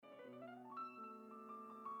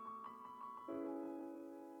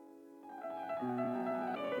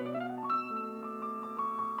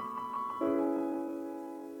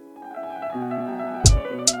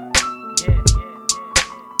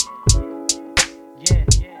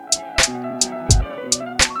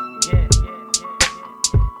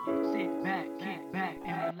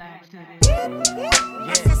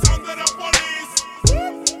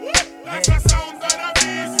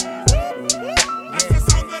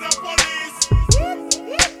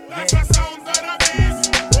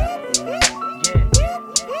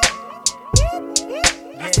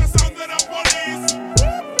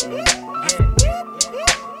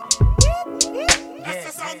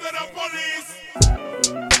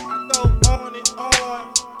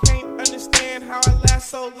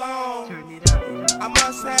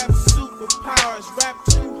niggas have superpowers. Rap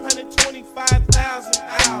 225,000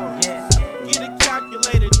 hours. Get a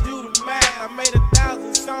calculator, do the math. I made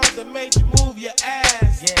 1,000 songs that made you move your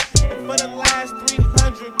ass. And for the last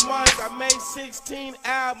 300 months, I made 16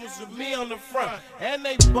 albums with me on the front, and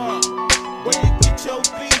they bump. Where you get your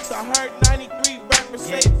beats? I heard 93 rappers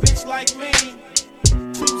say bitch like me.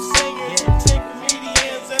 2 singers and 10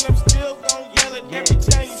 comedians, and I'm still gon' yell it every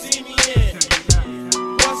time you see me in.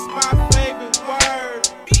 What's my favorite word?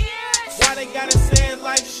 Why they gotta say it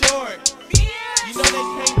like short? You know they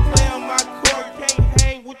can't play on my court, can't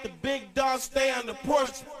hang with the big dogs, stay on the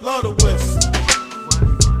porch. Blow the whistle.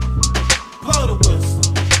 Blow the whistle.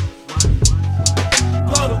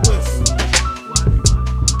 Blow the whistle.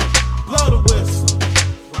 Blow the whistle.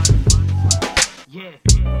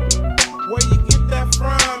 Where you get that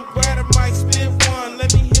from? Grab a mic, spit one.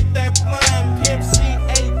 Let me hit that blunt. Pimp C,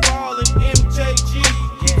 8-Ball, and MJG.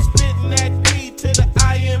 Keep spitting that D to the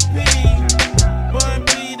IMP. Bun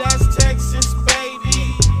B, that's Texas, baby.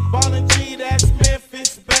 Ballin' G, that's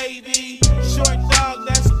Memphis, baby. Short Dog,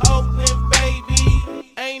 that's Oakland, baby.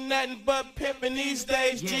 Ain't nothing but pimpin' these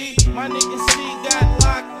days, G. My nigga C got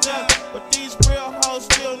locked up, but these real hoes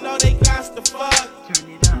still know they got to fuck.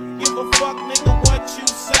 Give a fuck, nigga, what you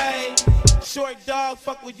say. Short Dog,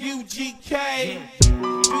 fuck with UGK. Do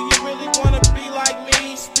you really wanna be like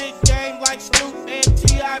me? Spit game like Snoop and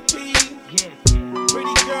T.I.P.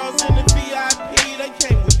 Pretty girls in the VIP, they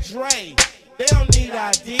came with Dre. They don't need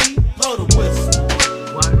ID. Blow the whistle.